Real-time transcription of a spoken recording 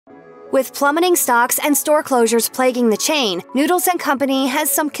With plummeting stocks and store closures plaguing the chain, Noodles and Company has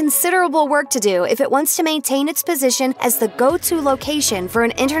some considerable work to do if it wants to maintain its position as the go-to location for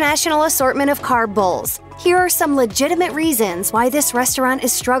an international assortment of carb bowls. Here are some legitimate reasons why this restaurant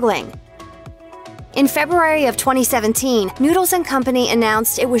is struggling. In February of 2017, Noodles and Company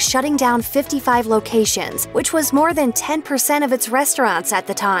announced it was shutting down 55 locations, which was more than 10% of its restaurants at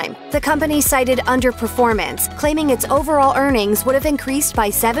the time. The company cited underperformance, claiming its overall earnings would have increased by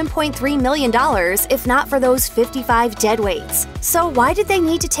 $7.3 million if not for those 55 deadweights. So why did they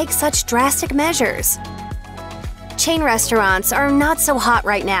need to take such drastic measures? Chain restaurants are not so hot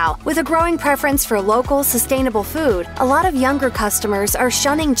right now. With a growing preference for local, sustainable food, a lot of younger customers are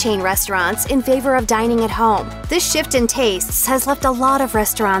shunning chain restaurants in favor of dining at home. This shift in tastes has left a lot of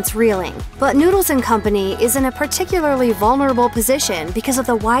restaurants reeling. But Noodles and Company is in a particularly vulnerable position because of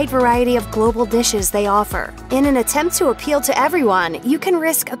the wide variety of global dishes they offer. In an attempt to appeal to everyone, you can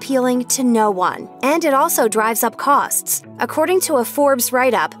risk appealing to no one. And it also drives up costs. According to a Forbes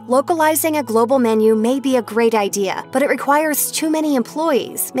write-up, localizing a global menu may be a great idea, but it requires too many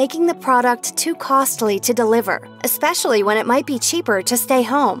employees, making the product too costly to deliver, especially when it might be cheaper to stay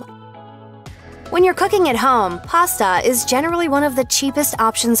home. When you're cooking at home, pasta is generally one of the cheapest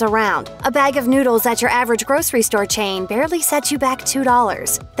options around. A bag of noodles at your average grocery store chain barely sets you back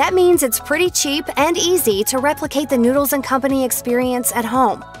 $2. That means it's pretty cheap and easy to replicate the Noodles and Company experience at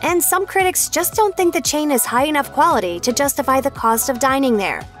home. And some critics just don't think the chain is high enough quality to justify the cost of dining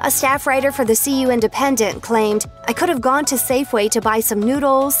there. A staff writer for the CU Independent claimed, "I could have gone to Safeway to buy some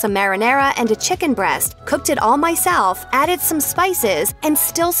noodles, some marinara, and a chicken breast, cooked it all myself, added some spices, and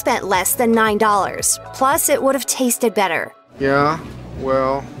still spent less than $9. Plus, it would have tasted better." Yeah,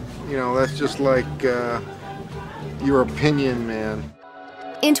 well, that's just like your opinion, man.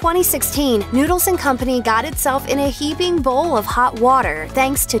 In 2016, Noodles and Company got itself in a heaping bowl of hot water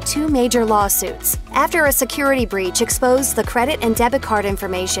thanks to two major lawsuits. After a security breach exposed the credit and debit card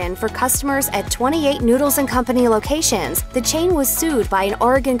information for customers at 28 Noodles and Company locations, the chain was sued by an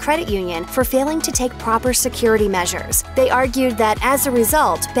Oregon credit union for failing to take proper security measures. They argued that as a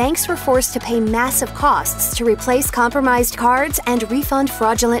result, banks were forced to pay massive costs to replace compromised cards and refund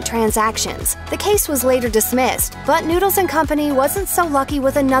fraudulent transactions. The case was later dismissed, but Noodles and Company wasn't so lucky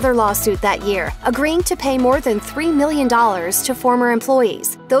with another lawsuit that year, agreeing to pay more than $3 million to former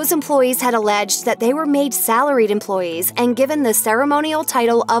employees. Those employees had alleged that they were made salaried employees and given the ceremonial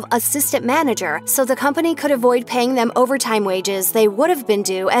title of assistant manager so the company could avoid paying them overtime wages they would have been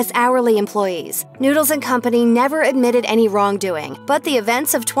due as hourly employees. Noodles and Company never admitted any wrongdoing, but the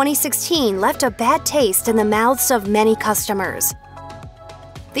events of 2016 left a bad taste in the mouths of many customers.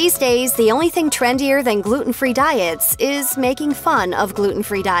 These days, the only thing trendier than gluten-free diets is making fun of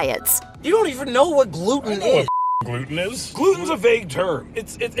gluten-free diets. You don't even know what gluten is. Gluten is? Gluten's a vague term.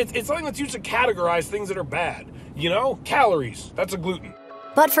 It's something that's used to categorize things that are bad. Calories. That's a gluten.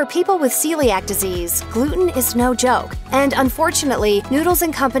 But for people with celiac disease, gluten is no joke. And unfortunately, Noodles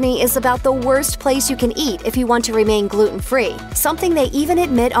and Company is about the worst place you can eat if you want to remain gluten-free. Something they even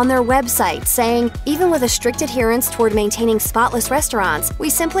admit on their website, saying, "Even with a strict adherence toward maintaining spotless restaurants, we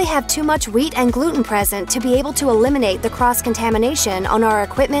simply have too much wheat and gluten present to be able to eliminate the cross-contamination on our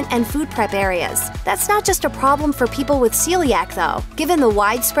equipment and food prep areas." That's not just a problem for people with celiac, though. Given the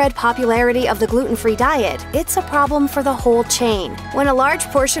widespread popularity of the gluten-free diet, it's a problem for the whole chain. When a large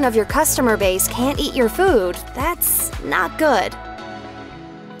portion of your customer base can't eat your food, that's not good.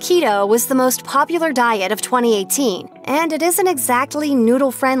 Keto was the most popular diet of 2018, and it isn't exactly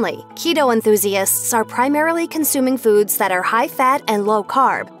noodle-friendly. Keto enthusiasts are primarily consuming foods that are high-fat and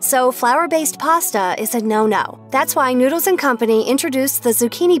low-carb, so flour-based pasta is a no-no. That's why Noodles and Company introduced the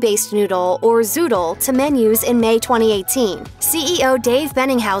zucchini-based noodle, or Zoodle, to menus in May 2018. CEO Dave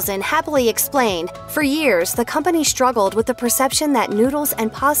Benninghausen happily explained, "For years, the company struggled with the perception that noodles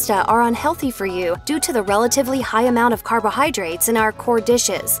and pasta are unhealthy for you due to the relatively high amount of carbohydrates in our core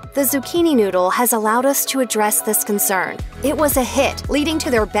dishes. The zucchini noodle has allowed us to address this concern." It was a hit, leading to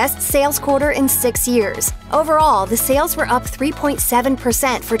their best sales quarter in 6 years. Overall, the sales were up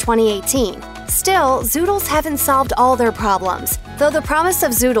 3.7% for 2018. Still, Zoodles haven't solved all their problems. Though the promise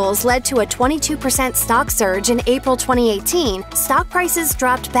of Zoodles led to a 22% stock surge in April 2018, stock prices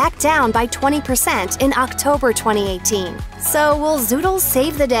dropped back down by 20% in October 2018. So will Zoodles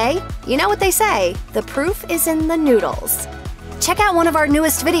save the day? You know what they say, the proof is in the noodles. Check out one of our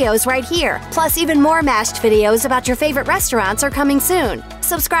newest videos right here. Plus, even more mashed videos about your favorite restaurants are coming soon.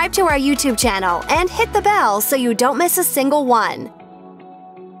 Subscribe to our YouTube channel and hit the bell so you don't miss a single one.